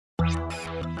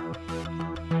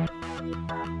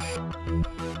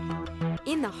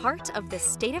In the heart of the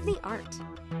state-of-the-art,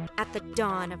 at the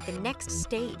dawn of the next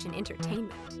stage in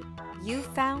entertainment, you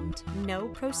found No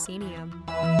Proscenium.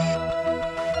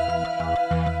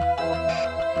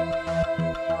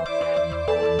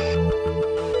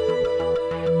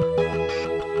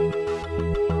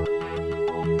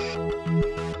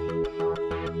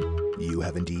 You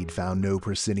have indeed found No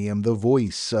Proscenium, the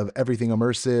voice of everything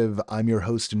immersive. I'm your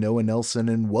host, Noah Nelson,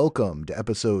 and welcome to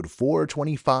episode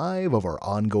 425 of our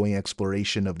ongoing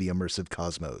exploration of the immersive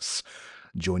cosmos.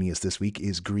 Joining us this week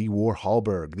is Gry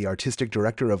Hallberg, the artistic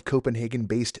director of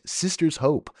Copenhagen-based Sisters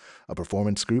Hope, a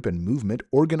performance group and movement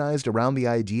organized around the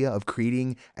idea of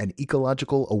creating an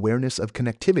ecological awareness of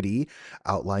connectivity,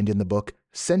 outlined in the book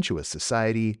Sensuous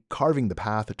Society, Carving the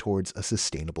Path Towards a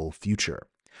Sustainable Future.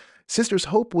 Sisters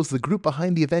Hope was the group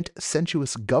behind the event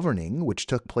Sensuous Governing, which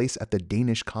took place at the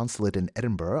Danish consulate in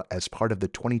Edinburgh as part of the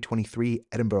 2023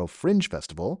 Edinburgh Fringe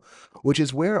Festival, which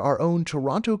is where our own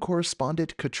Toronto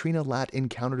correspondent Katrina Latt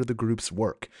encountered the group's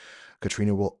work.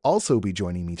 Katrina will also be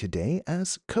joining me today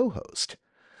as co-host.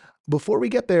 Before we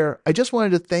get there, I just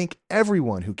wanted to thank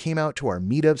everyone who came out to our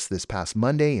meetups this past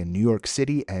Monday in New York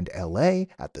City and LA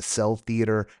at the Cell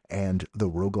Theater and the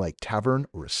Roguelike Tavern,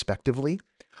 respectively.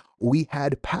 We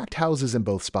had packed houses in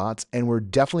both spots, and we're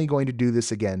definitely going to do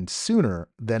this again sooner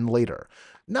than later.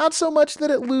 Not so much that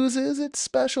it loses its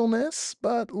specialness,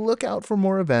 but look out for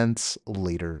more events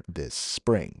later this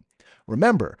spring.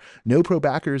 Remember, No Pro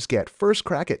backers get first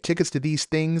crack at tickets to these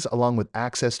things, along with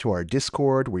access to our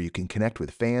Discord, where you can connect with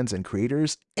fans and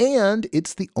creators, and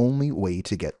it's the only way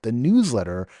to get the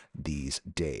newsletter these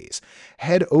days.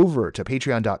 Head over to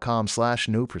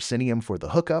patreon.com/NoProscenium for the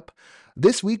hookup.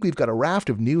 This week, we've got a raft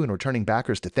of new and returning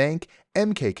backers to thank: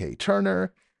 MKK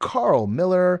Turner, Carl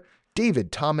Miller,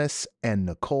 David Thomas, and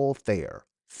Nicole Thayer.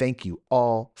 Thank you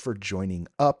all for joining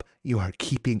up. You are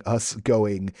keeping us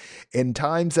going in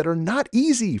times that are not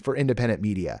easy for independent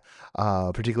media,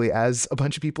 particularly as a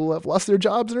bunch of people have lost their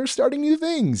jobs and are starting new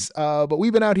things. But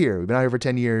we've been out here. We've been out here for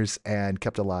 10 years and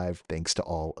kept alive thanks to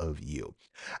all of you.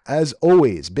 As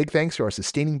always, big thanks to our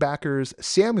sustaining backers: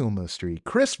 Samuel Mostry,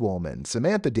 Chris Woolman,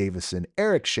 Samantha Davison,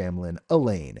 Eric Shamlin,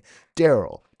 Elaine,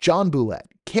 Daryl, John Boulette,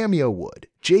 Cameo Wood,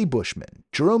 Jay Bushman,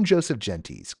 Jerome Joseph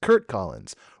Gentis, Kurt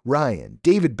Collins, Ryan,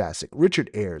 David Bassick, Richard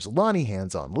Ayers, Lonnie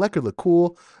Hands-On, Lecker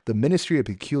LeCool, the Ministry of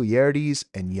Peculiarities,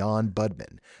 and Jan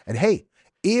Budman. And hey,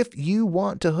 if you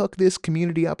want to hook this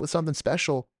community up with something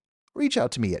special, reach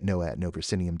out to me at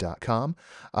noah@noproscenium.com.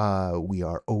 We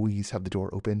are always have the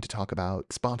door open to talk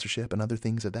about sponsorship and other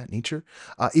things of that nature.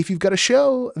 If you've got a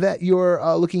show that you're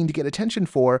looking to get attention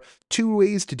for, two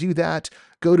ways to do that.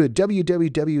 Go to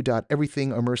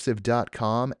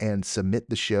www.everythingimmersive.com and submit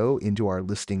the show into our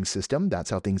listing system.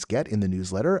 That's how things get in the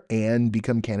newsletter, and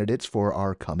become candidates for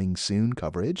our coming soon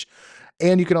coverage.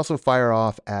 And you can also fire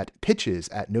off at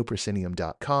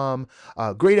pitches@noproscenium.com.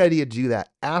 Great idea to do that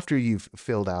after you've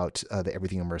filled out the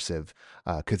Everything Immersive,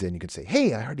 because then you can say,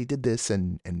 hey, I already did this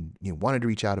and you wanted to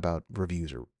reach out about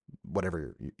reviews or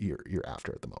whatever you're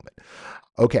after at the moment.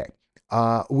 Okay,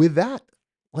 with that,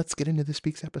 let's get into this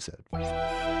week's episode.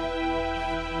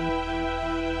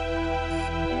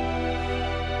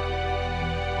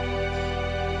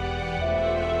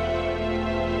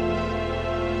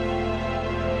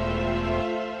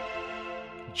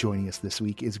 Joining us this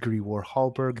week is Gry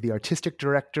Hallberg, the artistic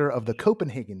director of the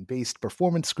Copenhagen-based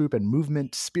performance group and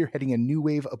movement, spearheading a new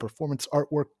wave of performance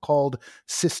artwork called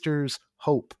Sisters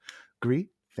Hope. Gry,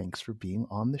 thanks for being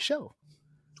on the show.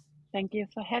 Thank you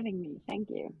for having me.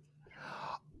 Thank you.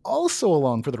 Also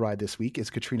along for the ride this week is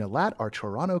Katrina Latt, our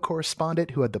Toronto correspondent,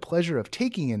 who had the pleasure of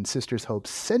taking in Sisters Hope's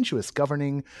Sensuous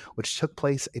Governing, which took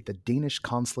place at the Danish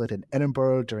consulate in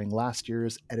Edinburgh during last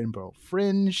year's Edinburgh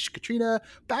Fringe. Katrina,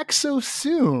 back so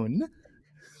soon.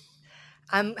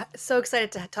 I'm so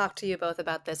excited to talk to you both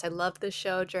about this. I loved this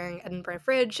show during Edinburgh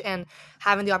Fringe, and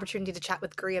having the opportunity to chat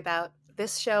with Gry about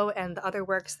this show and the other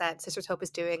works that Sisters Hope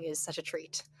is doing is such a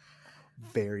treat.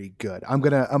 Very good. I'm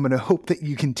gonna hope that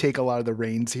you can take a lot of the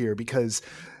reins here, because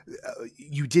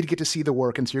you did get to see the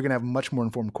work, and so you're gonna have much more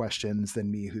informed questions than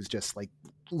me, who's just like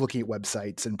looking at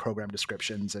websites and program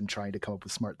descriptions and trying to come up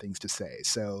with smart things to say.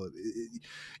 So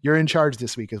you're in charge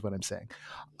this week, is what I'm saying.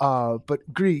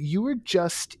 But Gry, you were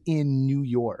just in New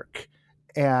York,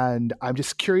 and I'm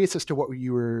just curious as to what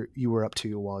you were up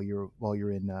to while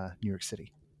you're in New York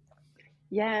City.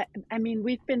 Yeah, I mean,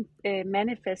 we've been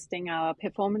manifesting our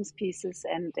performance pieces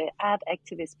and art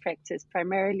activist practice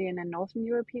primarily in a Northern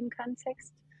European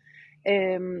context.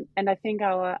 And I think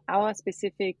our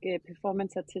specific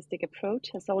performance artistic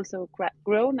approach has also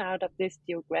grown out of this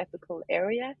geographical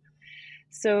area.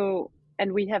 So,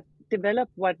 and we have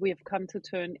developed what we have come to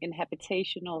term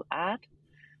inhabitational art.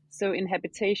 So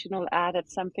inhabitational art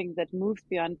is something that moves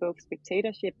beyond both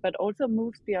spectatorship, but also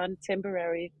moves beyond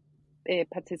temporary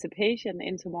participation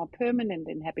into more permanent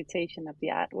inhabitation of the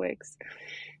artworks.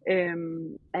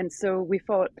 And so we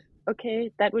thought,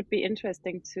 okay, that would be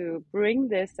interesting to bring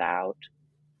this out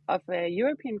of a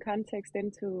European context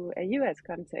into a US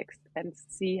context and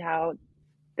see how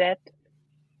that,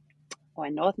 or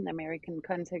a Northern American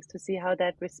context, to see how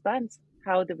that responds,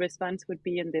 how the response would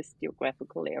be in this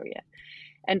geographical area.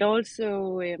 And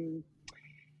also,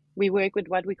 we work with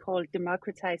what we call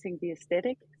democratizing the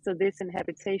aesthetic. So this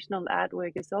inhabitational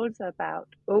artwork is also about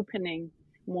opening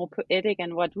more poetic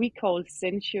and what we call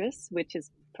sensuous, which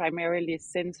is primarily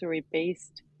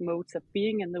sensory-based modes of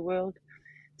being in the world,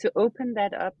 to open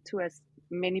that up to as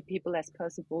many people as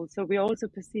possible. So we also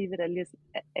perceive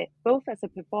it both as a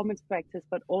performance practice,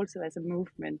 but also as a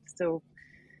movement. So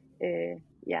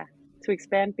to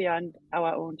expand beyond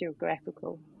our own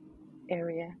geographical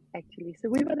area, actually. So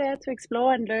we were there to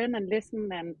explore and learn and listen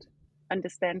and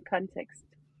understand context.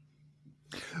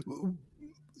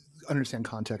 Understand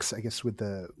context, I guess, with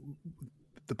the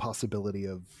possibility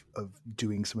of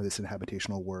doing some of this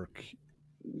inhabitational work.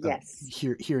 Yes.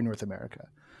 Here in North America.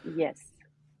 Yes.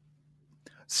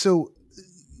 So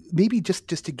maybe just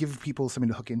to give people something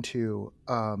to hook into,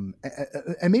 and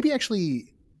maybe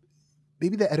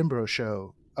the Edinburgh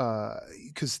show,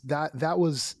 because that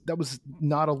was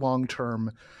not a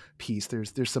long-term piece.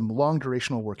 There's some long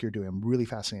durational work you're doing. I'm really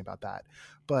fascinated about that.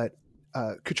 But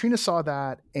Katrina saw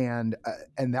that, and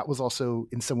that was also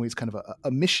in some ways kind of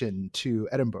a mission to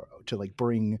Edinburgh, to like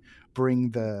bring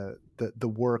the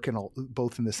work, and all,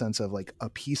 both in the sense of like a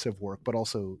piece of work, but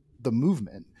also the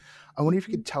movement. I wonder if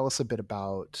you could tell us a bit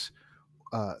about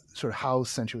sort of how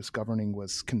sensuous governing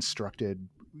was constructed,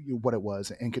 what it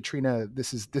was. And Katrina,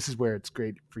 this is where it's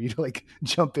great for you to like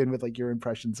jump in with like your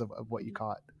impressions of what you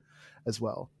caught as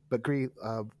well. But Gry,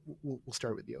 we'll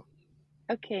start with you.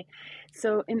 Okay,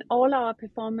 so in all our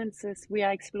performances, we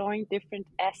are exploring different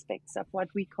aspects of what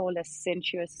we call a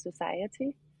sensuous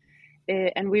society.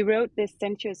 And we wrote this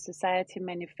Sensuous Society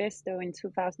Manifesto in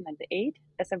 2008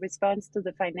 as a response to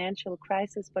the financial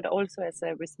crisis, but also as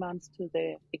a response to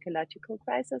the ecological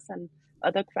crisis and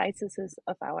other crises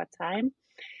of our time.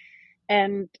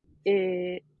 And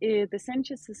the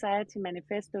Sensuous Society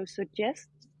Manifesto suggests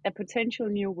a potential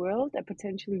new world, a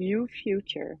potential new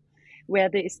future, where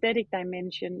the aesthetic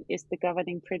dimension is the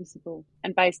governing principle.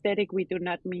 And by aesthetic, we do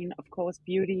not mean, of course,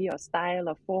 beauty or style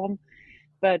or form,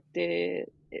 but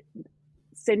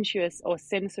sensuous or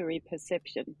sensory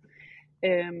perception.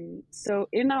 So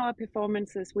in our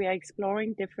performances, we are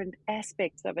exploring different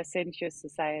aspects of a sensuous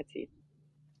society.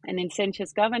 And in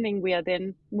sensuous governing, we are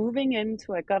then moving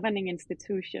into a governing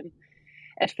institution.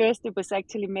 At first, it was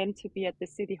actually meant to be at the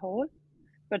City Hall,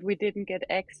 but we didn't get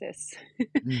access.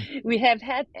 We have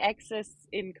had access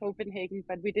in Copenhagen,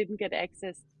 but we didn't get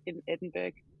access in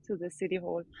Edinburgh to the City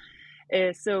Hall.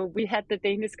 So we had the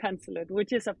Danish consulate,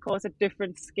 which is, of course, a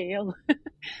different scale.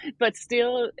 But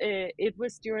still, it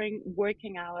was during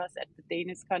working hours at the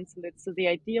Danish consulate. So the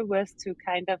idea was to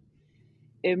kind of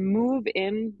move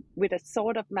in with a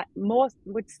sort of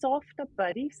with softer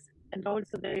bodies. And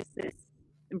also there is this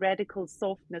radical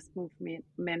softness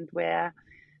movement where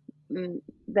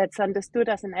that's understood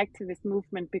as an activist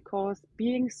movement, because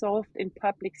being soft in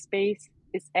public space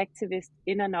is activist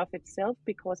in and of itself,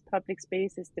 because public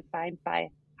space is defined by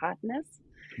hardness.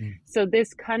 So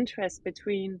this contrast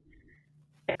between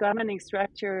a governing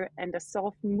structure and a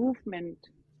soft movement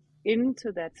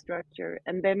into that structure.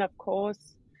 And then, of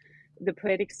course, the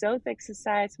poetic self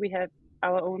exercise, we have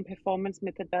our own performance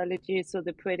methodology. So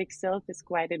the poetic self is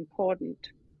quite important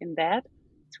in that.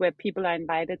 It's where people are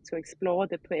invited to explore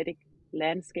the poetic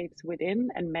landscapes within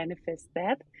and manifest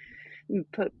that.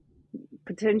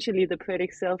 Potentially the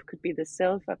poetic self could be the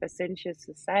self of a sensuous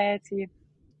society.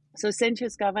 So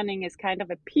sensuous governing is kind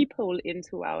of a peephole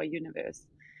into our universe.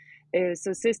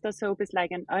 So Sister Soap is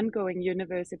like an ongoing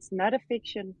universe. It's not a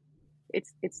fiction.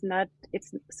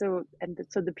 So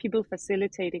the people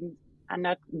facilitating are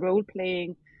not role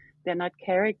playing. They're not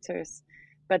characters,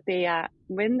 but they are,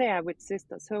 when they are with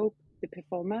Sister Soap, the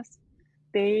performers,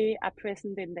 they are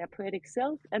present in their poetic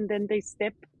self, and then they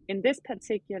step in this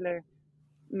particular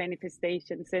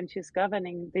manifestation, sensuous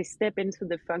governing, they step into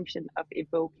the function of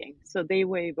evoking. So they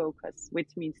were evokers, which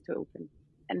means to open.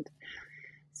 And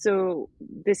so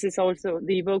this is also,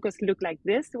 the evokers look like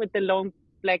this with the long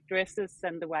black dresses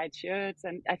and the white shirts,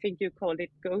 and I think you called it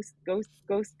ghost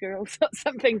girls or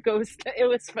something. Ghost. It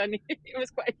was funny. It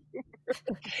was quite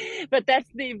humorous. But that's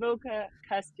the evoker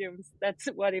costumes. That's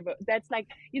what that's like,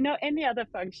 any other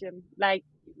function, like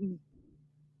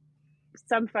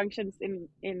some functions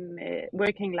in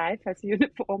working life has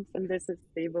uniforms, and this is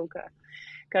the evoker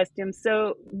costume.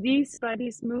 So these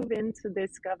bodies move into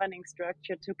this governing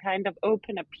structure to kind of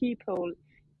open a peephole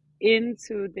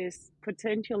into this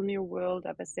potential new world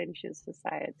of a sensuous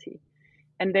society.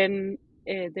 And then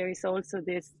there is also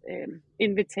this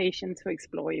invitation to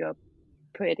explore your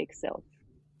poetic self.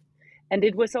 And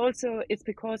it's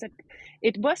because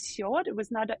it was short, it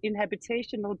was not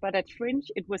inhabitational, but at Fringe,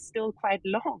 it was still quite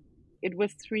long. It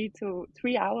was 3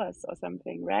 hours or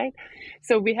something, right?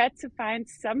 So we had to find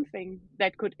something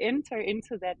that could enter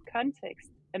into that context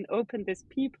and open this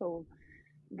peephole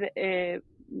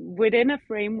within a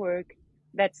framework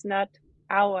that's not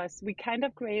ours. We kind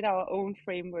of create our own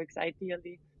frameworks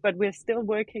ideally, but we're still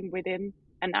working within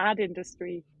an art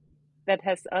industry that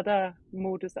has other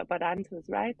modus operandi,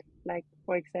 right? Like,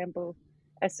 for example,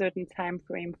 a certain time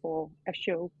frame for a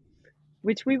show,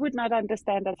 which we would not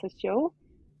understand as a show,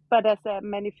 but as a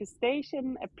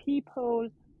manifestation, a peephole,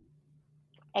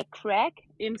 a crack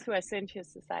into a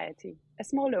sensuous society, a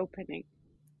small opening.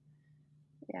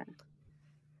 Yeah.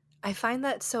 I find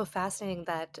that so fascinating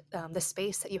that the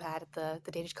space that you had at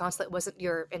the Danish consulate wasn't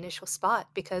your initial spot,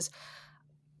 because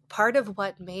part of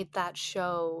what made that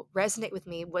show resonate with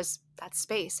me was that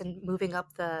space and moving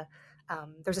up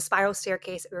there's a spiral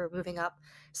staircase that we were moving up.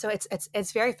 So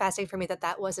it's very fascinating for me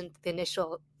that wasn't the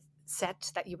initial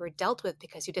set that you were dealt with,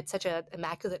 because you did such an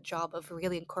immaculate job of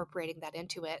really incorporating that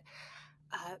into it.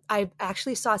 I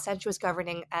actually saw Sensuous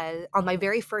Governing on my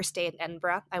very first day in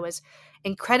Edinburgh. I was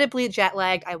incredibly jet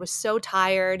lagged. I was so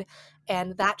tired,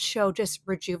 and that show just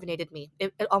rejuvenated me.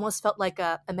 It almost felt like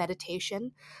a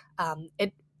meditation.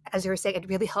 As you were saying, it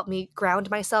really helped me ground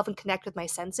myself and connect with my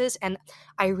senses. And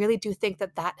I really do think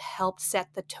that helped set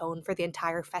the tone for the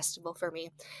entire festival for me,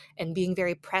 and being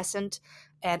very present.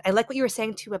 And I like what you were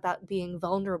saying too about being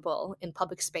vulnerable in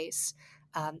public space,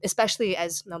 especially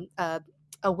as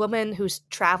a woman who's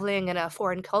traveling in a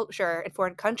foreign culture, in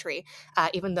foreign country,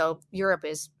 even though Europe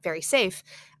is very safe.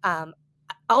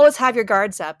 Always have your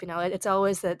guards up. It's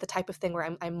always the type of thing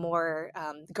where I'm more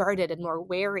guarded and more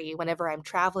wary whenever I'm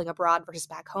traveling abroad versus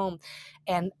back home.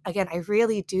 And again, I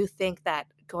really do think that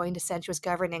going to Sensuous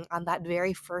Governing on that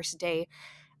very first day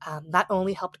not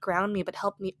only helped ground me, but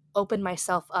helped me open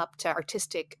myself up to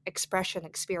artistic expression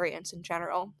experience in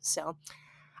general. So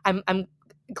I'm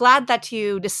glad that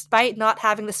you, despite not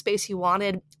having the space you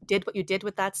wanted, did what you did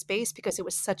with that space, because it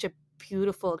was such a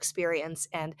beautiful experience.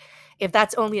 And if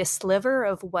that's only a sliver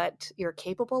of what you're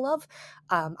capable of,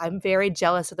 I'm very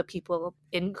jealous of the people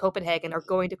in Copenhagen or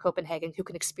going to Copenhagen who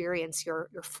can experience your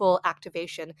full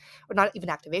activation, or not even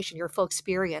activation, your full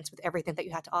experience with everything that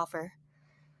you had to offer.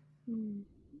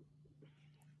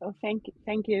 Oh, thank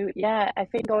you. Yeah, I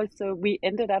think also we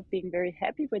ended up being very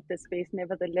happy with the space,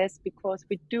 nevertheless, because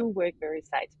we do work very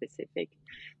site specific.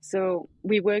 So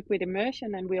we work with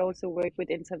immersion, and we also work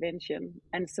with intervention.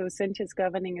 And so Sensuous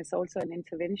Governing is also an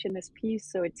interventionist piece.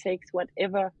 So it takes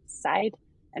whatever site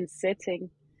and setting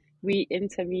we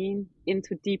intervene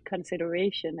into deep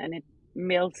consideration, and it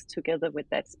melts together with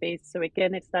that space. So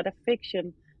again, it's not a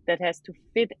fiction that has to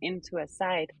fit into a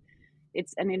site.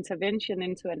 It's an intervention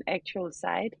into an actual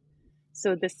site.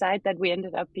 So the site that we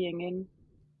ended up being in,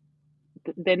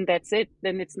 then that's it.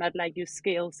 Then it's not like you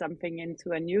scale something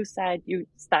into a new site. You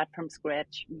start from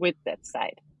scratch with that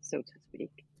site, so to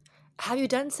speak. Have you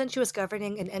done Sensuous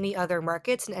Governing in any other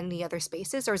markets, in any other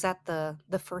spaces, or is that the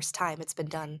first time it's been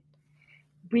done?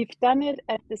 We've done it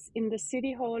in the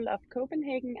city hall of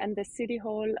Copenhagen and the city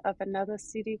hall of another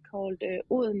city called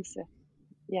Odense.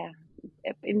 Yeah.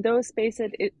 In those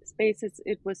spaces,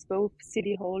 it was both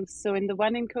city halls. So in the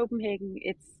one in Copenhagen,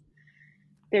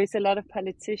 there's a lot of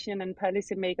politicians and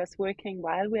policymakers working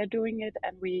while we are doing it,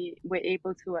 and we were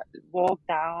able to walk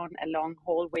down a long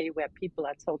hallway where people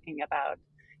are talking about,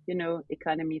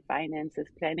 economy, finances,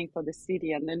 planning for the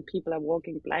city, and then people are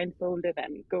walking blindfolded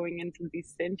and going into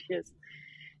these sensuous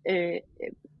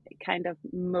kind of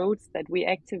modes that we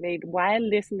activate while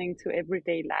listening to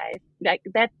everyday life, like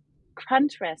that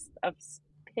contrast of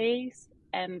space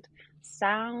and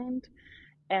sound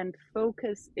and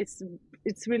focus, it's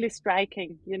really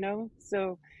striking,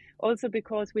 so also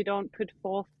because we don't put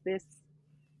forth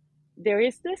there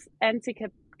is this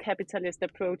anti-capitalist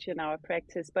approach in our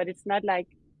practice, but it's not like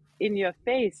in your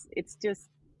face. It's just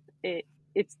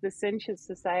it's the sensuous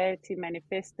society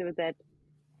manifesto that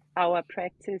our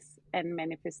practice and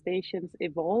manifestations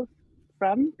evolve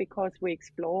from, because we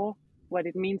explore what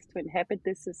it means to inhabit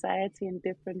this society in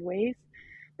different ways.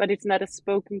 But it's not a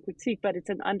spoken critique, but it's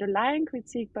an underlying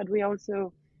critique. But we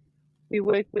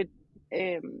work with,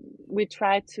 we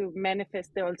try to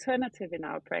manifest the alternative in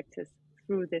our practice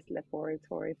through this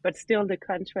laboratory. But still, the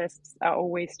contrasts are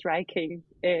always striking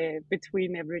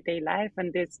between everyday life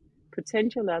and this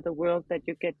potential other world that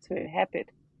you get to inhabit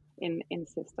in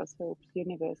Sisters Hope's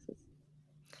universes.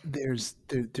 There's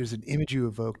an image you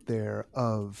evoked there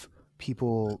of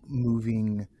people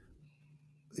moving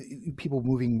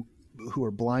who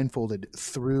are blindfolded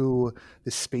through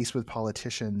the space with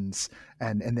politicians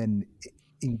and then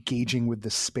engaging with the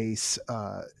space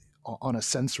on a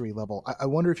sensory level. I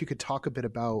wonder if you could talk a bit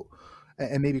about,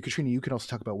 and maybe Katrina, you could also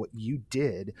talk about what you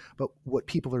did, but what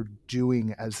people are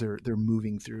doing as they're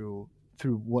moving through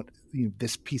what, you know,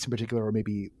 this piece in particular, or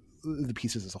maybe the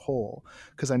pieces as a whole.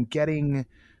 Because I'm getting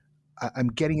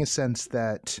a sense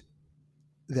that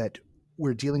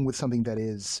we're dealing with something that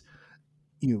is,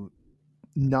 you know,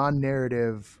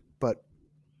 non-narrative but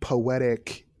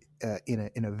poetic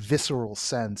in a visceral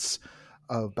sense,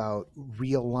 about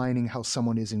realigning how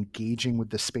someone is engaging with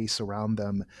the space around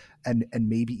them, and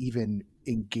maybe even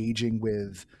engaging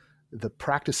with the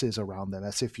practices around them,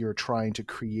 as if you're trying to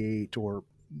create, or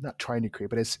not trying to create,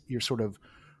 but as you're sort of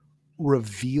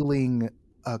revealing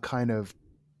a kind of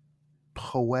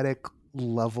poetic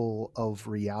level of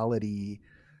reality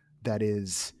that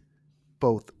is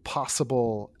both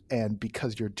possible, and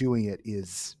because you're doing it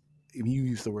is, you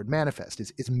use the word manifest,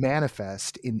 is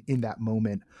manifest in that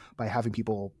moment by having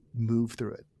people move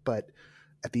through it. But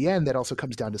at the end, that also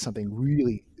comes down to something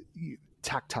really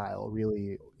tactile,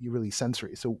 really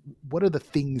sensory. So what are the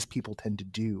things people tend to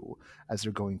do as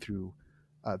they're going through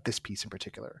this piece in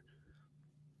particular?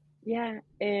 Yeah,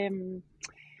 I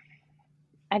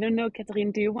don't know,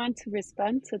 Catherine, do you want to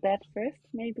respond to that first,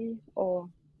 maybe? Or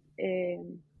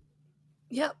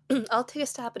Yeah, I'll take a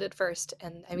stab at it first.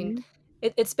 And I mean, mm,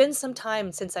 it's been some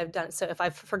time since I've done it. So if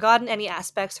I've forgotten any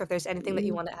aspects, or if there's anything that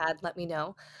you mm, want to add, let me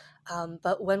know.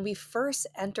 But when we first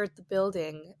entered the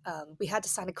building, we had to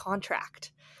sign a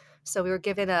contract. So we were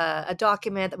given a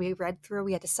document that we read through.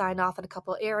 We had to sign off in a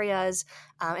couple areas,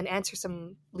 and answer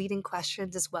some leading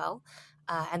questions as well.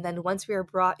 And then once we were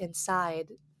brought inside,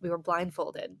 we were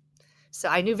blindfolded. So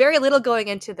I knew very little going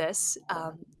into this,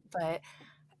 but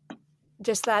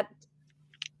just that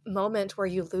moment where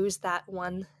you lose that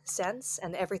one sense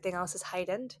and everything else is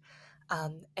heightened.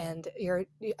 And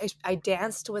I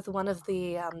danced with one of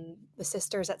the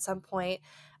sisters at some point,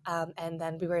 and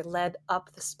then we were led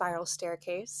up the spiral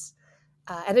staircase.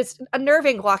 And it's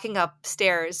unnerving walking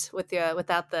upstairs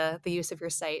without the use of your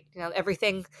sight. You know,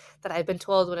 everything that I've been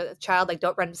told when a child, like,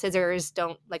 don't run scissors,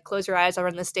 don't, like, close your eyes, I'll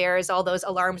run the stairs. All those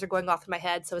alarms are going off in my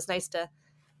head. So it's nice to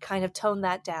kind of tone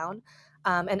that down.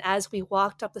 And as we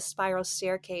walked up the spiral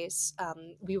staircase,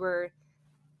 we were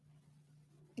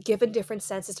given different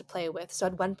senses to play with. So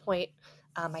at one point,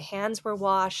 my hands were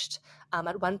washed.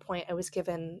 At one point, I was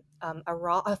given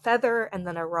a feather and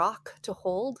then a rock to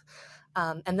hold.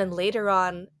 And then later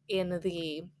on in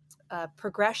the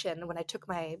progression, when I took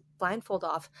my blindfold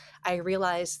off, I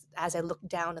realized, as I looked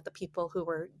down at the people who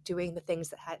were doing the things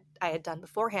that I had done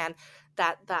beforehand,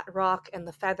 that rock and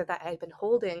the feather that I had been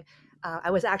holding,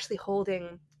 I was actually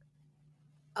holding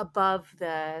above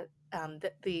the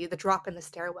drop in the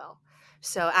stairwell.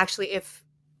 So actually, if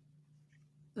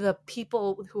the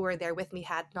people who were there with me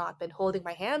had not been holding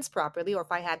my hands properly, or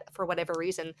if I had, for whatever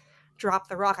reason, dropped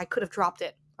the rock, I could have dropped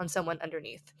it on someone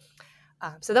underneath.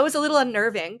 So that was a little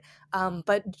unnerving,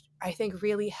 but I think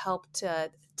really helped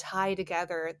to tie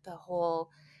together the whole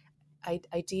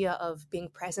idea of being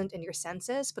present in your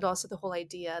senses, but also the whole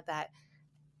idea that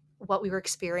what we were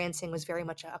experiencing was very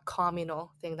much a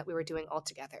communal thing that we were doing all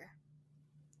together.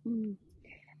 mm.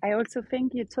 I also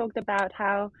think you talked about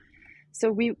how,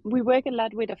 so we work a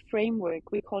lot with a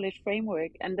framework. We call it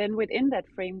framework, and then within that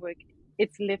framework,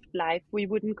 it's lived life. We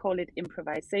wouldn't call it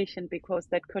improvisation, because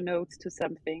that connotes to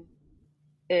something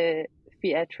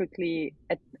theatrically,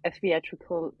 a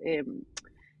theatrical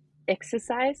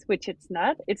exercise, which it's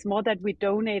not. It's more that we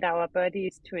donate our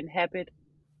bodies to inhabit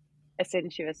a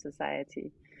sensuous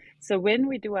society. So when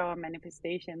we do our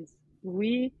manifestations,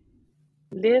 we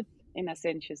live in a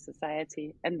sensuous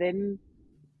society, and then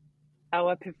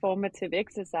our performative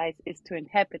exercise is to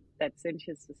inhabit that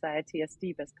sensuous society as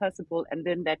deep as possible, and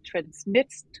then that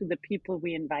transmits to the people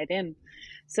we invite in.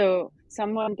 So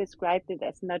someone described it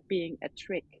as not being a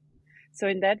trick. So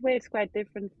in that way, it's quite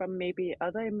different from maybe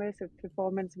other immersive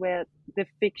performance where the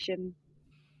fiction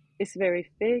is very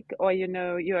thick, or, you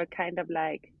know, you're kind of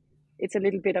like, it's a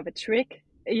little bit of a trick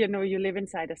you live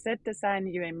inside a set design,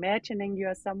 you're imagining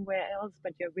you're somewhere else,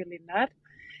 but you're really not.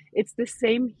 It's the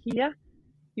same here.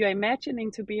 You're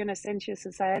imagining to be in a sensuous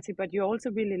society, but you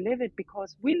also really live it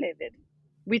because we live it.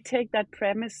 We take that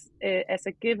premise as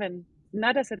a given,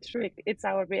 not as a trick. It's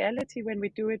our reality when we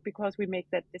do it because we make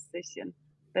that decision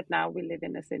that now we live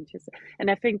in a sensuous. And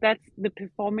I think that's the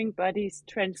performing bodies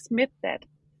transmit that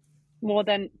more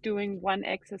than doing one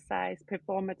exercise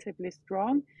performatively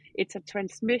strong. It's a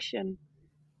transmission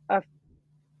of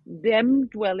them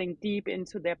dwelling deep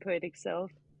into their poetic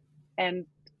self and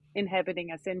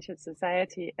inhabiting a sensuous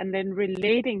society, and then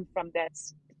relating from that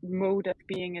mode of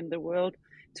being in the world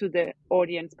to the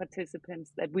audience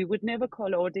participants that we would never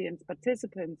call audience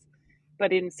participants,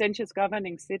 but in sensuous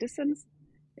governing citizens,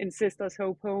 in Sisters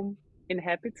Hope Home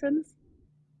inhabitants,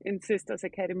 in Sisters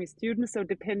Academy students. So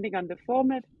depending on the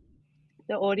format,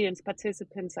 the audience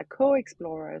participants are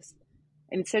co-explorers.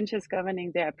 In sensuous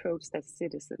governing, they're approached as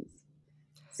citizens.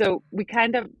 So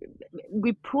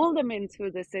we pull them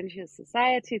into the sensuous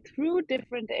society through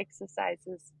different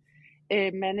exercises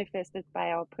manifested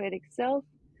by our poetic self,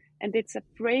 and it's a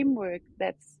framework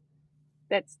that's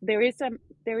there is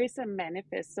a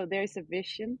manifest. So there is a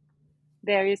vision,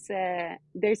 there is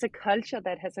a culture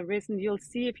that has arisen. You'll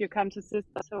see if you come to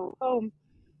Sisters Home,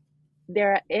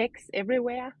 there are eggs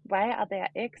everywhere. Why are there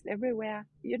eggs everywhere?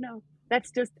 That's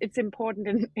just, it's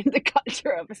important in the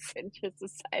culture of a sensuous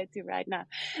society right now.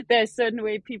 There's a certain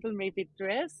way people maybe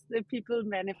dress, the people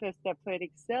manifest their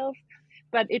poetic self,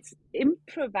 but it's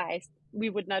improvised. We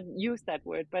would not use that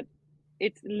word, but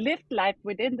it's lived life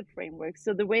within the framework.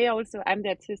 So the way also, I'm the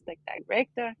artistic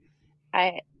director,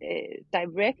 I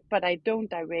direct, but I don't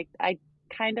direct. I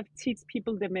kind of teach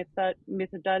people the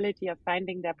methodology of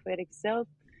finding their poetic self,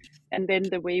 and then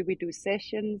the way we do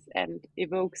sessions and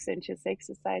evoke sensuous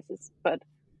exercises, but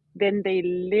then they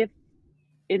live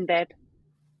in that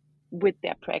with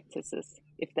their practices,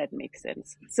 if that makes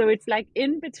sense. So it's like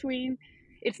in between.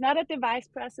 It's not a device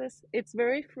process, it's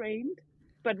very framed,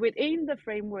 but within the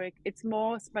framework, it's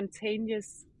more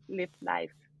spontaneous lived life.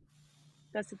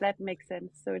 Does that make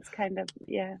sense? So it's kind of,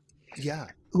 yeah. Yeah.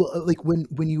 Well, like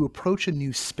when you approach a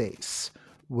new space,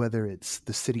 whether it's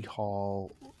the city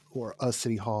hall or a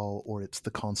city hall, or it's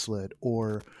the consulate,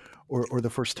 or the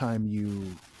first time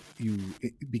you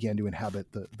began to inhabit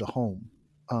the home,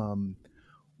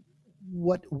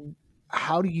 what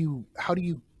how do you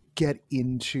get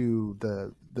into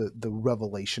the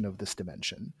revelation of this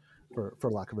dimension, for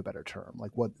lack of a better term?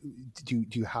 Like, what do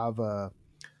you have a,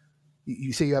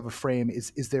 you say you have a frame.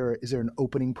 Is there an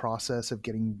opening process of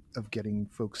getting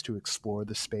folks to explore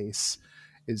the space?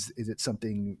 Is it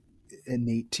something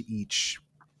innate to each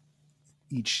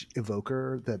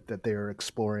evoker that they're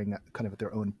exploring kind of at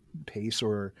their own pace,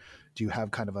 or do you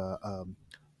have kind of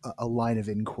a line of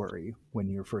inquiry when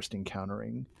you're first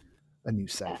encountering a new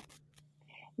site?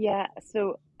 Yeah,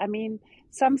 so I mean,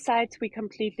 some sites we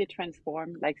completely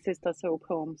transform, like Sisters Hope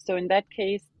Home. So in that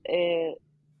case,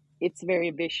 it's very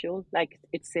visual, like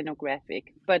it's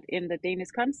scenographic. But in the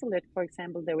Danish consulate, for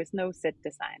example, there is no set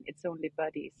design, it's only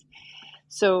bodies.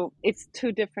 So it's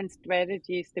two different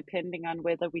strategies depending on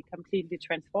whether we completely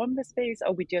transform the space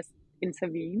or we just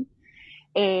intervene.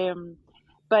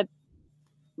 But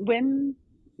when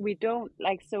we don't,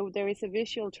 like, so there is a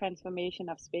visual transformation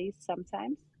of space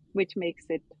sometimes, which makes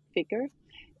it bigger.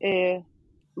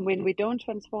 When we don't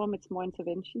transform, it's more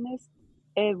interventionist.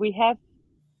 We have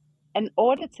an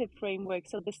auditive framework,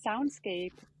 so the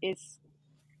soundscape is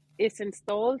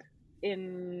installed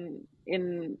in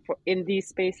these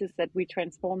spaces that we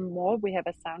transform more. We have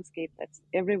a soundscape that's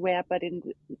everywhere, but in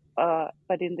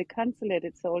the consulate,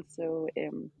 it's also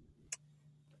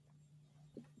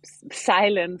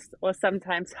silence, or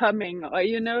sometimes humming,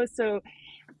 or so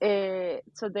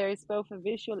there is both a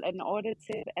visual and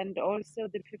auditive, and also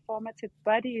the performative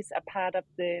bodies are part of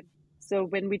the. So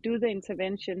when we do the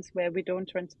interventions where we don't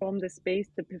transform the space,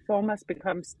 the performers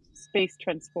become space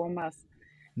transformers,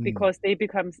 because they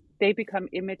become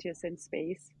images in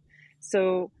space.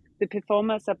 So the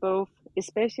performers are both,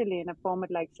 especially in a format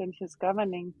like sensuous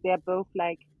governing, they're both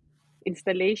like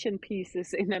installation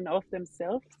pieces in and of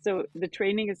themselves. So the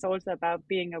training is also about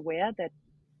being aware that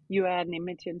you are an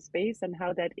image in space, and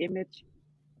how that image,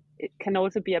 it can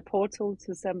also be a portal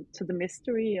to the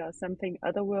mystery or something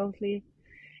otherworldly.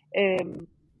 Then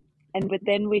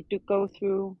we do go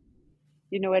through,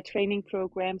 a training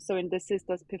program. So in the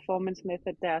Sisters Performance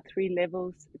Method, there are 3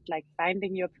 levels. It's like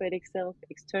finding your poetic self,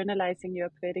 externalizing your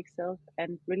poetic self,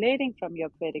 and relating from your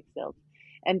poetic self.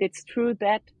 And it's through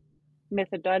that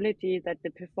methodology that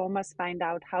the performers find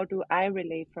out, how do I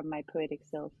relate from my poetic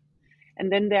self? And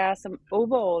then there are some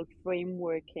overall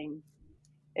frameworking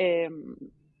that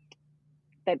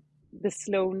the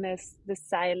slowness, the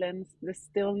silence, the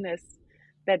stillness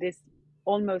that is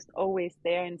almost always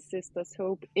there in Sisters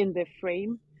Hope in the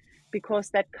frame, because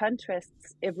that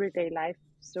contrasts everyday life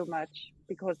so much,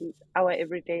 because our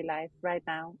everyday life right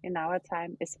now in our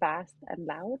time is fast and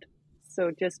loud.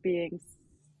 So just being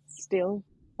still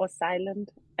or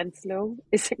silent and slow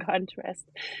is a contrast.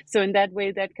 So in that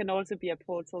way, that can also be a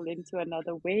portal into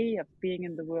another way of being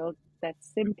in the world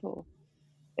that's simple.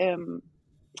 And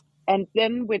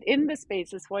then within the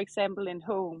spaces, for example, in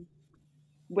home,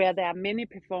 where there are many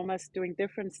performers doing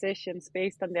different sessions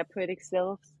based on their poetic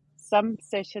selves. Some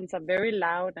sessions are very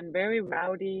loud and very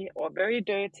rowdy or very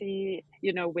dirty,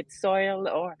 with soil,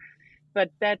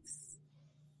 but that's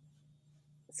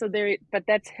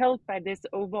held by this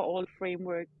overall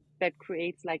framework that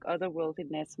creates like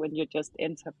otherworldliness when you just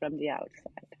enter from the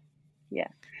outside. Yeah.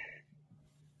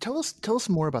 Tell us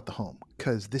more about the home,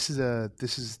 because this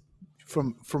is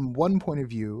from one point of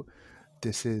view,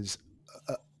 this is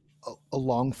a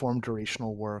long form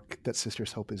durational work that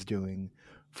Sisters Hope is doing.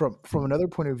 From another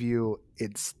point of view,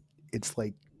 it's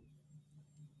like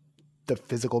the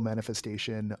physical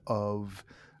manifestation of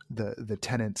the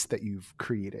tenets that you've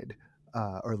created,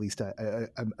 or at least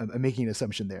I'm making an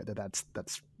assumption there that's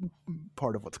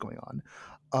part of what's going on.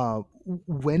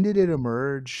 When did it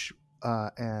emerge,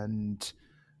 and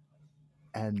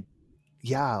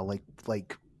yeah, like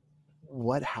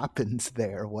what happens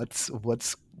there? What's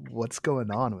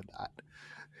going on with that?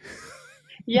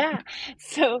 Yeah.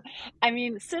 So, I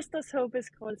mean, Sisters Hope is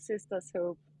called Sisters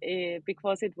Hope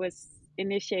because it was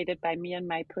initiated by me and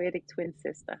my poetic twin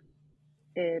sister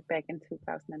back in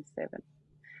 2007.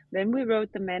 Then we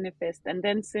wrote the manifest, and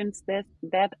then since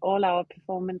that all our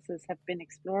performances have been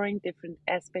exploring different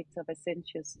aspects of a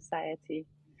sensuous society.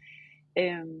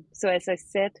 So as I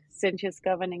said, sensuous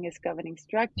governing is governing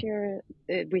structure.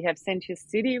 We have Sensuous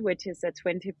City, which is a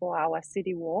 24-hour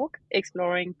city walk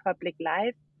exploring public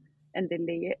life and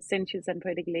the sensuous and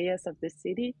poetic layers of the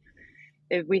city.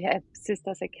 We have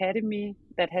Sisters Academy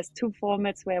that has two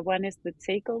formats, where one is the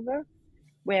takeover,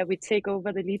 where we take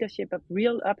over the leadership of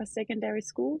real upper secondary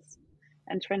schools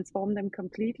and transform them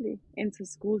completely into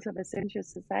schools of a sensuous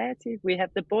society. We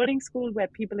have the boarding school where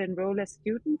people enroll as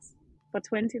students for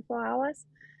 24 hours.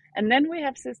 And then we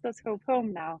have Sisters Hope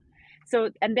Home now. So,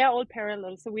 and they're all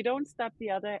parallel. So we don't stop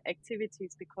the other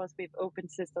activities because we've opened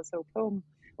Sisters Hope Home.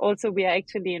 Also, we are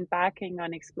actually embarking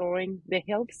on exploring the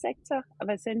health sector of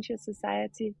a sensuous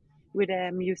society with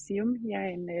a museum here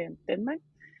in Denmark.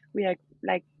 We are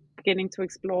like beginning to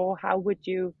explore how would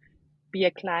you be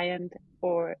a client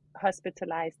or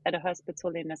hospitalized at a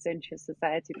hospital in a sensuous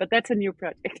society, but that's a new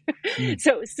project.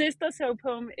 So Sisters Hope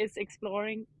Home is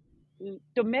exploring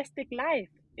domestic life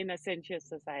in a sensuous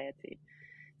society.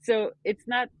 So it's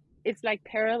like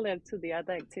parallel to the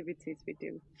other activities we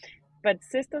do. But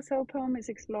Sisters Hope Home is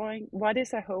exploring what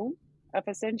is a home of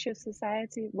a sensuous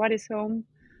society, what is home,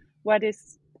 what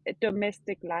is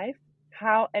domestic life,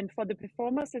 how, and for the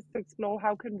performers is to explore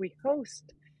how can we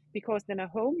host, because in a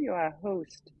home you are a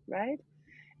host, right?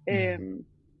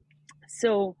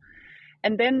 So,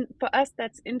 and then for us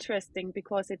that's interesting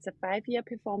because it's a 5-year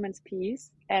performance piece,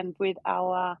 and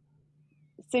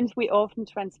since we often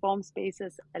transform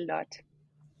spaces a lot,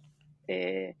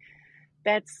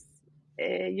 that's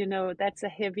that's a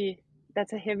heavy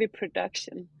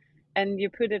production, and you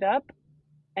put it up,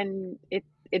 and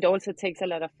it also takes a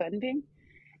lot of funding,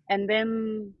 and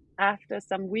then after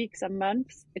some weeks or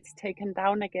months it's taken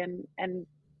down again, and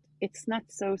it's not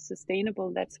so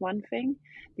sustainable. That's one thing.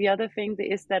 The other thing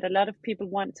is that a lot of people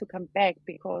want to come back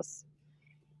because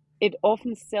it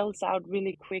often sells out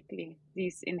really quickly,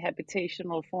 these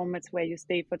inhabitational formats where you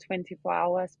stay for 24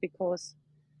 hours, because,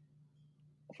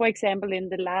 for example, in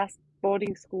the last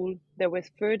boarding school, there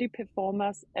was 30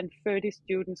 performers and 30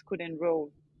 students could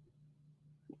enroll.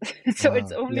 So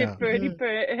it's only 30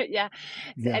 per, yeah.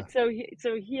 And so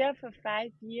here for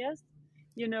 5 years,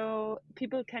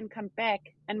 people can come back,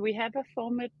 and we have a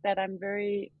format that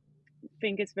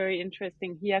think is very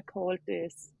interesting here called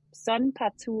this Sun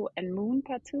Part 2 and Moon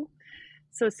Part 2.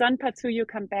 So Sun Part 2, you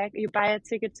come back, you buy a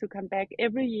ticket to come back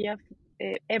every year,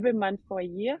 every month for a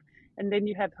year, and then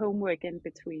you have homework in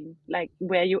between, like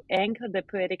where you anchor the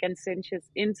poetic and sensuous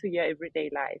into your everyday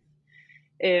life.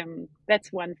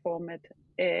 That's one format.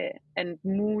 And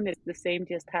Moon is the same,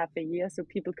 just half a year. So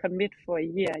people commit for a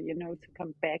year, to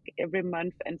come back every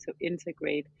month and to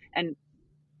integrate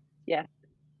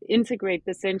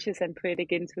the sensuous and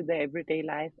poetic into their everyday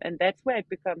life. And that's where it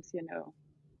becomes,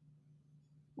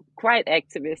 quite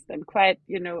activist and quite,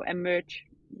 emerge.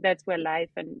 That's where life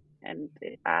and and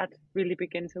art really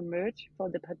begin to merge for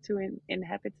the Patu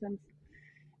inhabitants.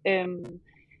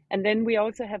 And then we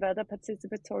also have other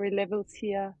participatory levels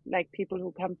here, like people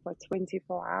who come for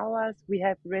 24 hours. We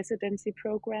have residency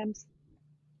programs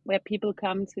where people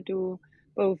come to do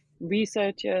both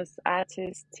researchers,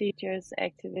 artists, teachers,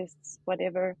 activists,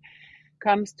 whatever,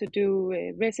 comes to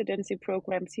do residency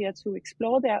programs here to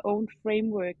explore their own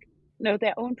framework,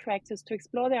 their own practice, to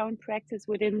explore their own practice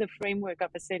within the framework of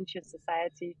a sentient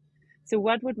society. So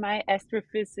what would my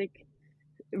astrophysics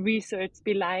research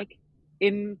be like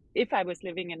if I was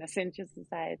living in a sentient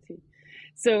society?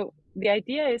 So the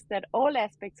idea is that all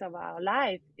aspects of our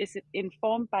life is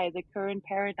informed by the current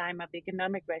paradigm of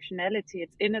economic rationality.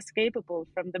 It's inescapable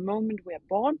from the moment we are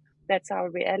born. That's our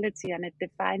reality, and it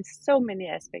defines so many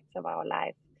aspects of our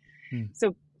life.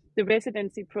 So the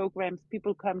residency programs,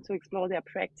 people come to explore their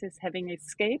practice having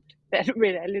escaped that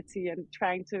reality and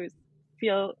trying to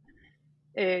feel,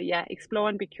 explore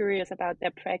and be curious about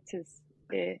their practice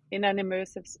in an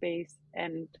immersive space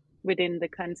and within the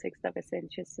context of a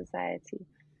sentient society.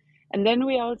 And then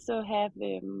we also have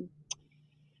a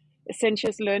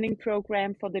sentient learning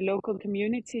program for the local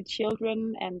community,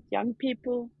 children and young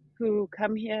people who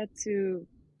come here to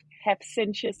have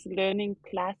sentient learning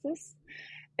classes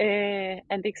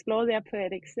and explore their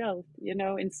poetic self,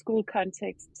 in school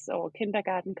contexts or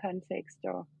kindergarten context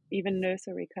or even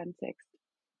nursery context.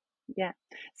 Yeah.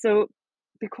 So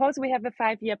because we have a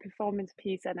 5-year performance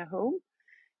piece and a home,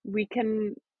 we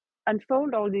can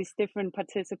unfold all these different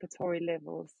participatory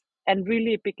levels and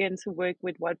really begin to work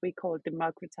with what we call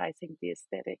democratizing the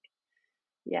aesthetic.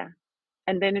 Yeah.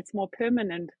 And then it's more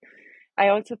permanent. I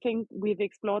also think we've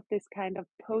explored this kind of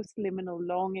post-liminal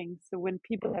longing. So when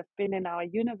people have been in our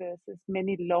universes,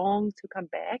 many long to come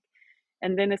back.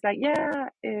 And then it's like,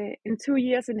 in 2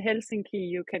 years in Helsinki,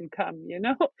 you can come,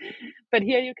 but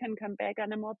here you can come back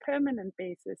on a more permanent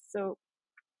basis. So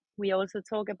we also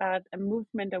talk about a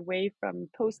movement away from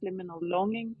post-liminal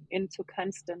longing into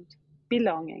constant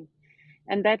belonging.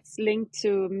 And that's linked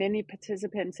to many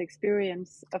participants'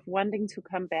 experience of wanting to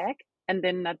come back and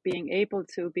then not being able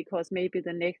to because maybe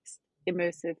the next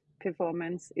immersive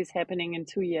performance is happening in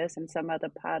 2 years in some other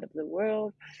part of the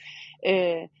world.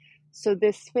 So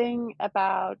this thing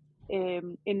about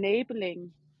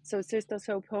enabling, so Sisters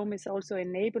Hope Home is also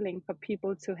enabling for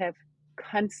people to have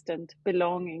constant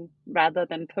belonging rather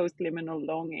than post-liminal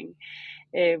longing,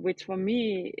 which for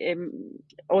me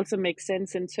also makes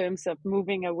sense in terms of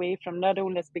moving away from not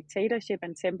only spectatorship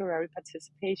and temporary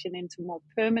participation into more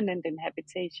permanent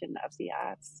inhabitation of the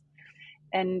arts.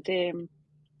 And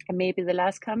maybe the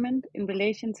last comment in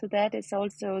relation to that is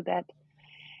also that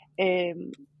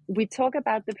we talk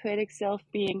about the poetic self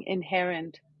being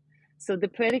inherent. So the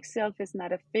poetic self is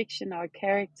not a fiction or a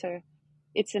character.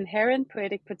 It's inherent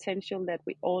poetic potential that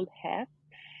we all have.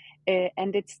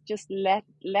 And it's just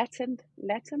latent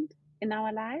in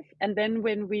our life. And then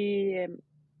when we,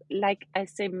 like I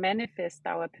say, manifest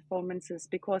our performances,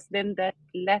 because then that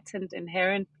latent,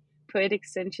 inherent poetic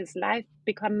sensuous life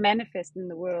become manifest in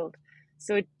the world.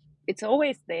 So it's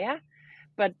always there,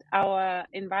 but our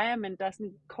environment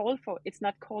doesn't call for, it's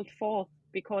not called forth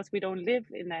because we don't live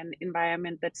in an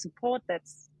environment that supports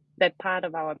that part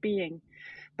of our being.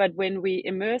 But when we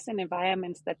immerse in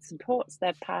environments that supports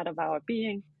that part of our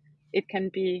being, it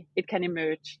can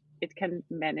emerge, it can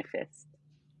manifest.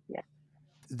 Yeah.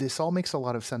 This all makes a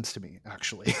lot of sense to me,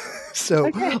 actually. So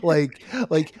Okay. like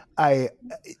I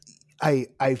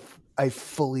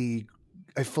fully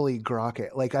grok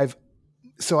it. Like I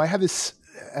have this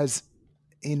as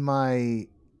in my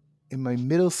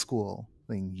middle school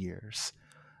years,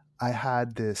 I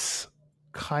had this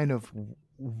kind of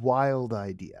wild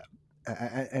idea.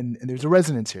 And there's a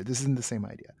resonance here. This isn't the same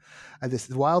idea. I had this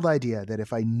wild idea that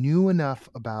if I knew enough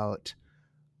about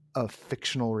a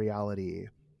fictional reality,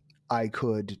 I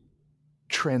could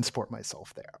transport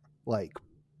myself there, like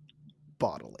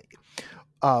bodily,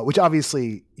 which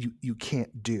obviously you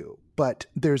can't do. But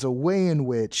there's a way in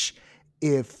which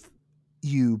if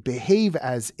you behave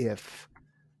as if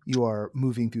you are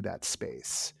moving through that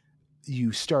space,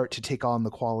 you start to take on the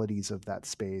qualities of that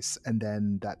space, and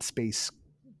then that space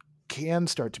can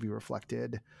start to be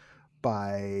reflected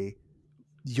by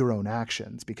your own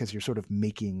actions because you're sort of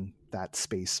making that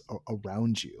space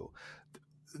around you.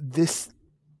 This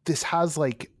has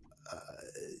like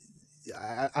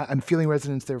I'm feeling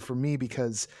resonance there for me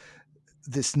because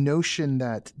this notion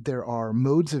that there are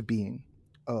modes of being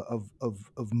of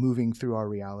moving through our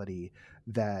reality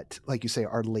that, like you say,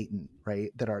 are latent,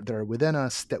 right? That are within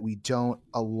us that we don't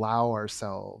allow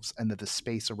ourselves, and that the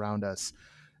space around us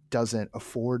doesn't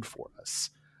afford for us.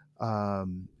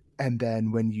 And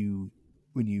then when you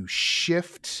you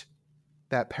shift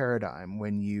that paradigm,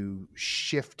 when you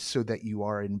shift so that you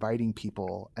are inviting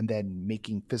people and then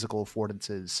making physical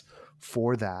affordances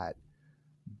for that,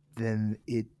 then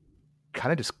it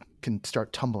kind of just can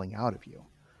start tumbling out of you,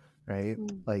 right?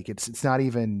 Like it's not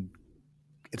even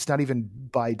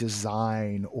by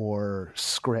design or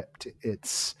script.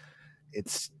 It's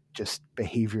just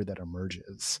behavior that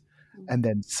emerges, and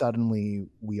then suddenly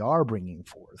we are bringing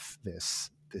forth this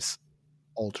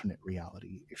alternate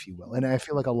reality, if you will. And I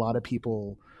feel like a lot of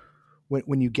people,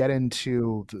 when you get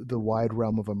into the wide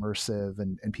realm of immersive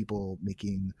and people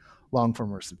making long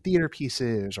form immersive theater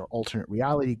pieces or alternate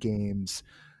reality games,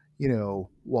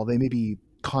 while they may be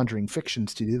conjuring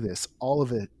fictions to do this, all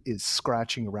of it is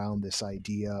scratching around this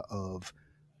idea of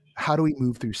how do we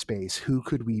move through space? Who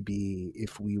could we be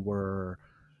if we were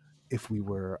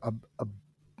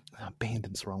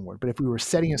abandoned's the wrong word, but if we were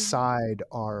setting aside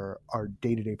our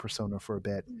day-to-day persona for a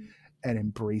bit and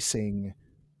embracing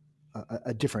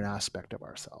a different aspect of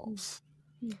ourselves.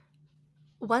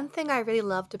 One thing I really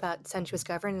loved about sensuous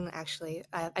governing, actually,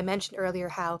 I mentioned earlier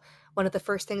how one of the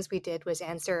first things we did was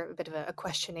answer a bit of a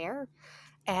questionnaire.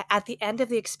 At the end of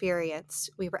the experience,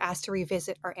 we were asked to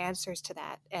revisit our answers to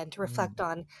that and to reflect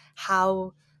on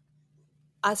how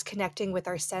us connecting with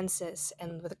our senses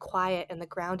and with the quiet and the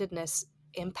groundedness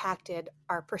impacted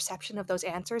our perception of those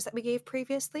answers that we gave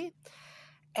previously.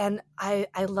 And I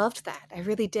loved that. I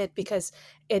really did, because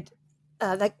it,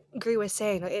 like Gry was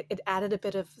saying, it added a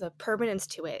bit of the permanence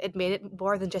to it. It made it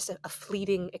more than just a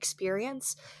fleeting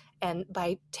experience. And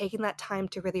by taking that time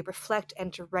to really reflect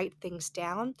and to write things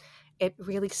down, it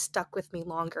really stuck with me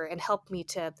longer and helped me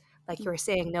to, like you were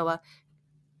saying, Noah,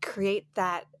 create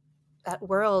that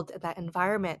world, that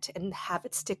environment, and have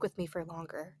it stick with me for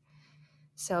longer.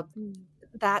 So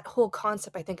that whole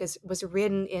concept, I think, was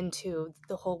written into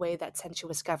the whole way that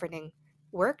sensuous governing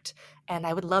worked, and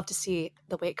I would love to see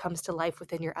the way it comes to life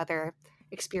within your other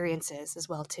experiences as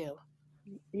well too.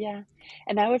 Yeah,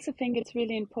 and I also think it's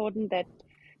really important that,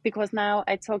 because now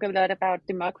I talk a lot about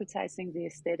democratizing the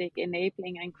aesthetic,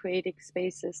 enabling and creating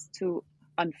spaces to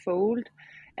unfold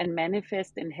and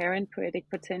manifest inherent poetic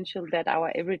potential that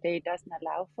our everyday doesn't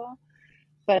allow for.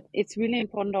 But it's really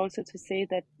important also to say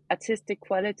that artistic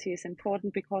quality is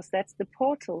important, because that's the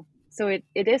portal. So it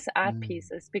is art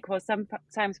pieces, because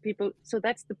sometimes people, so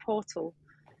that's the portal,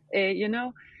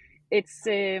 it's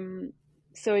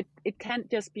so it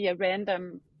can't just be a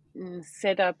random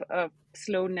setup of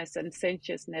slowness and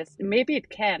sensuousness. Maybe it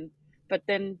can, but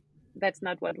then that's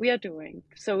not what we are doing.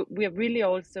 So we are really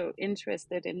also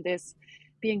interested in this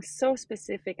being so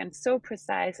specific and so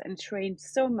precise and trained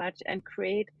so much and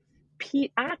create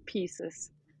art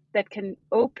pieces that can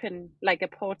open like a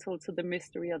portal to the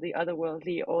mystery of the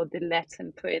otherworldly or the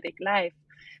Latin poetic life.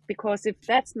 Because if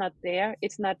that's not there,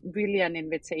 it's not really an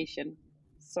invitation.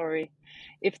 Sorry,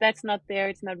 if that's not there,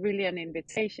 it's not really an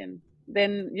invitation.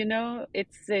 Then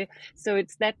it's so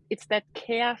it's that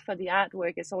care for the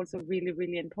artwork is also really,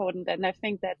 really important. And I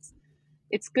think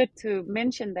it's good to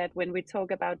mention that when we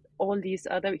talk about all these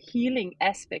other healing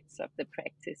aspects of the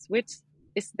practice, which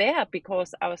is there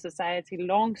because our society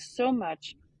longs so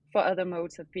much for other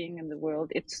modes of being in the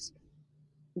world.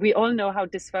 We all know how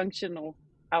dysfunctional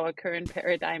our current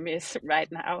paradigm is right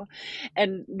now,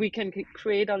 and we can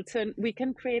create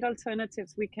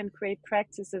alternatives, we can create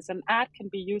practices, and art can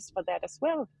be used for that as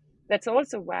well. That's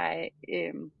also why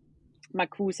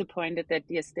Marcuse pointed that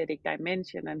the aesthetic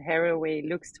dimension, and Haraway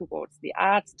looks towards the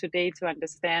arts today to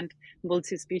understand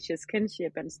multi-species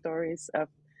kinship and stories of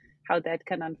how that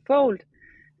can unfold,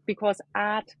 because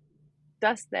art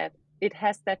does that. It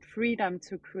has that freedom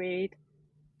to create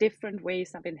different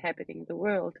ways of inhabiting the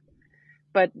world.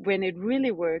 But when it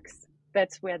really works,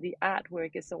 that's where the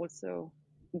artwork is also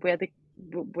where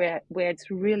it's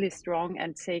really strong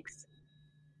and takes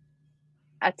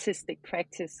artistic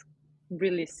practice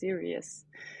really serious.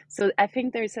 So I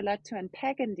think there is a lot to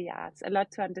unpack in the arts, a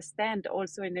lot to understand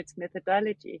also in its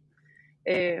methodology.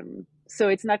 So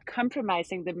it's not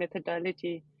compromising the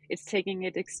methodology, it's taking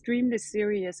it extremely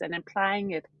serious and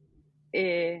applying it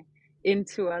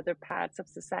into other parts of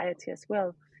society as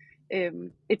well.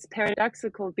 It's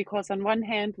paradoxical because on one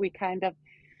hand we kind of,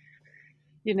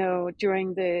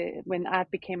 when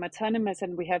art became autonomous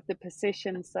and we have the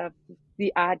positions of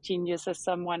the art genius as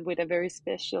someone with a very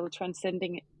special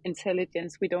transcending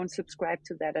intelligence, we don't subscribe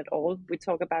to that at all. We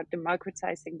talk about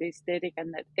democratizing the aesthetic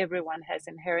and that everyone has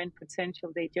inherent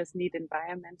potential, they just need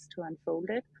environments to unfold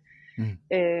it.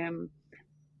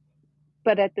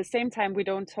 But at the same time, we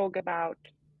don't talk about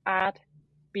art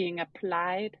being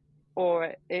applied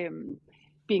or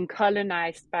being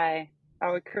colonized by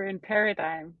our current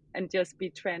paradigm and just be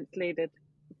translated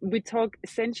we talk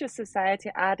sensuous society,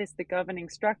 art is the governing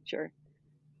structure.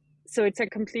 So it's a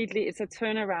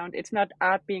turnaround. It's not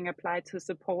art being applied to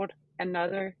support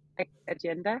another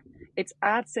agenda. It's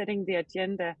art setting the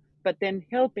agenda, but then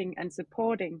helping and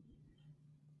supporting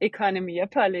economy or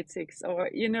politics, or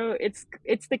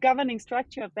it's the governing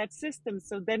structure of that system.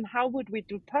 So then how would we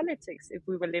do politics if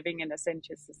we were living in a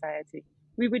sensuous society?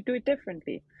 We would do it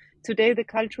differently. Today the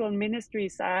cultural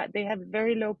ministries they have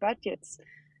very low budgets,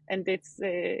 and it's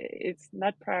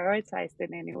not prioritized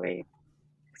in any way.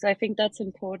 So I think that's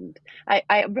important.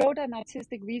 I wrote an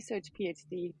artistic research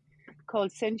PhD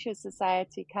called Sensuous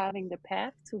Society, Carving the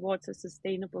Path Towards a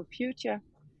Sustainable Future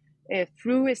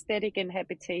through Aesthetic and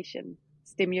Habitation,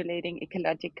 Stimulating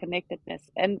Ecologic Connectedness.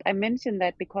 And I mention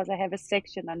that because I have a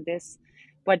section on this,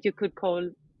 what you could call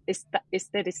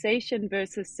aestheticization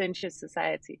versus sensuous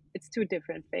society. It's two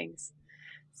different things.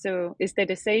 So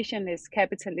aestheticization is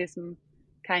capitalism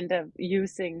kind of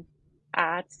using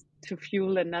art to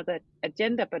fuel another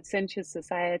agenda, but sensuous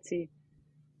society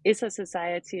is a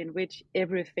society in which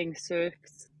everything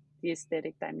serves the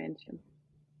aesthetic dimension.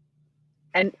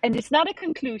 And it's not a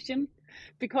conclusion,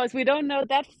 because we don't know,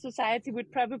 that society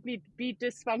would probably be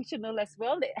dysfunctional as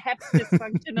well. It has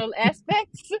dysfunctional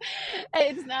aspects.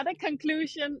 It's not a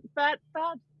conclusion, but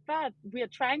we are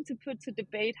trying to put to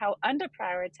debate how under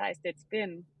prioritized it's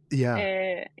been.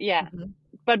 Yeah. Mm-hmm.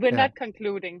 But we're not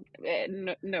concluding.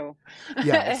 No.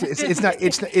 Yeah,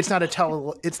 it's not a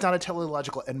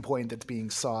teleological endpoint that's being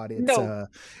sought.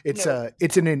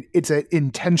 It's an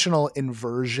intentional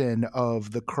inversion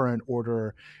of the current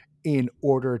order in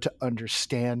order to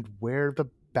understand where the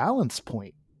balance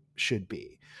point should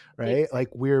be, right? Exactly. Like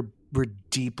we're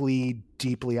deeply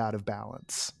out of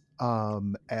balance,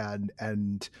 and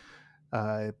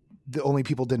the only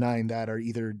people denying that are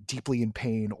either deeply in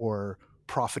pain or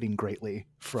profiting greatly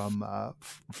from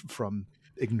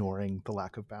ignoring the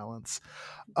lack of balance.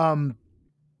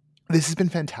 This has been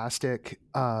fantastic.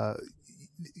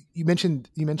 You mentioned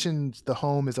the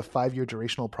home is a 5-year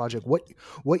durational project.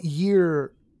 What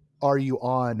year are you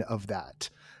on of that?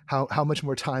 How much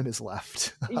more time is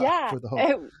left for the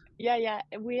home?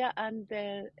 We are on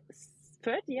the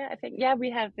third year, I think.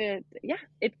 We have it.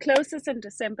 It closes in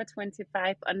December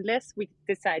 25, unless we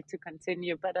decide to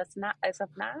continue. But as of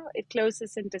now, it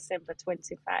closes in December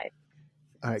 25.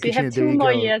 All right, so you have 2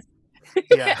 more years.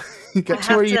 Yeah, you got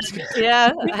 2 more years.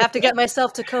 I have to get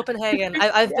myself to Copenhagen.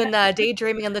 I've been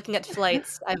daydreaming and looking at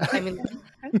flights.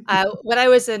 When I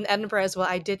was in Edinburgh as well,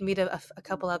 I did meet a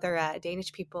couple other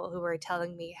Danish people who were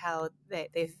telling me how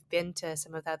they've been to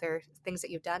some of the other things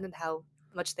that you've done and how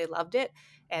much they loved it.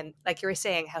 And like you were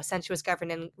saying, how sensuous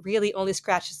governing really only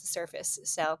scratches the surface.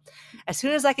 So as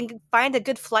soon as I can find a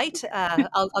good flight,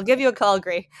 I'll give you a call,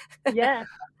 Gry. Yeah.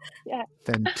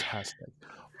 Fantastic.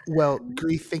 Well,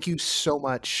 Gry, thank you so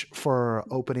much for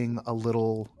opening a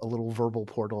little verbal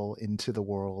portal into the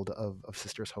world of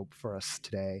Sisters Hope for us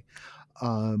today.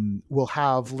 We'll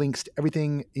have links to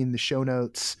everything in the show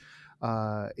notes.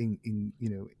 Your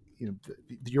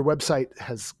website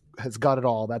has got it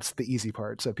all. That's the easy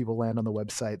part. So if people land on the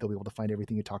website, they'll be able to find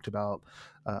everything you talked about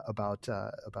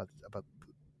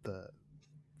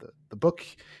the book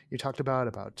you talked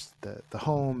about the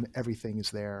home. Everything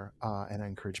is there, and I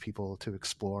encourage people to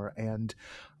explore. And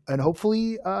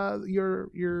hopefully, your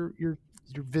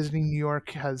visiting New York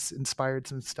has inspired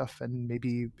some stuff, and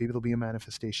maybe there'll be a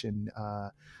manifestation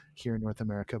here in North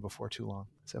America before too long.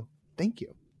 So thank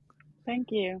you. Thank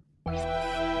you.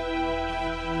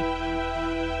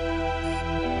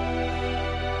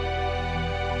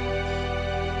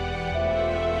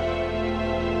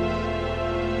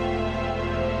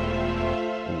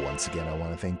 Once again, I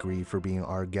want to thank Gry for being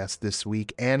our guest this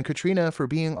week, and Katrina for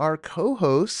being our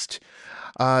co-host.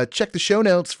 Check the show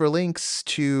notes for links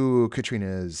to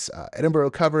Katrina's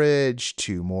Edinburgh coverage,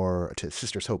 to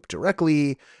Sisters Hope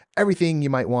directly, everything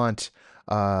you might want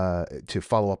to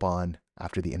follow up on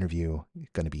after the interview.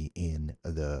 Going to be in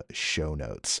the show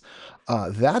notes.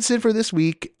 That's it for this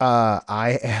week.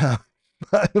 I'm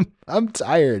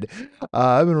tired.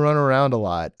 I've been running around a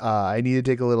lot. I need to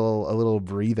take a little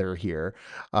breather here.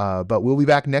 But we'll be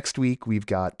back next week. We've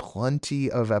got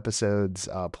plenty of episodes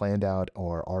planned out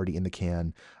or already in the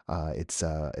can. The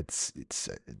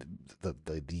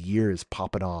year is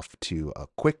popping off to a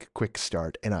quick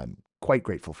start, and I'm quite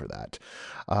grateful for that.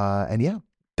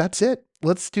 That's it.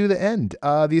 Let's do the end.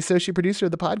 The associate producer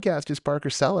of the podcast is Parker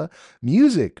Sella.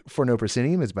 Music for No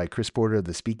Proscenium is by Chris Porter of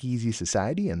the Speakeasy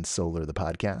Society and Solar the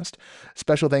Podcast.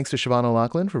 Special thanks to Siobhan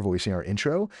O'Loughlin for voicing our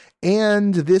intro.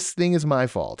 And This Thing Is My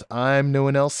Fault. I'm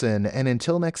Noah Nelson, and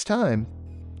until next time,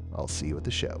 I'll see you at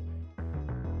the show.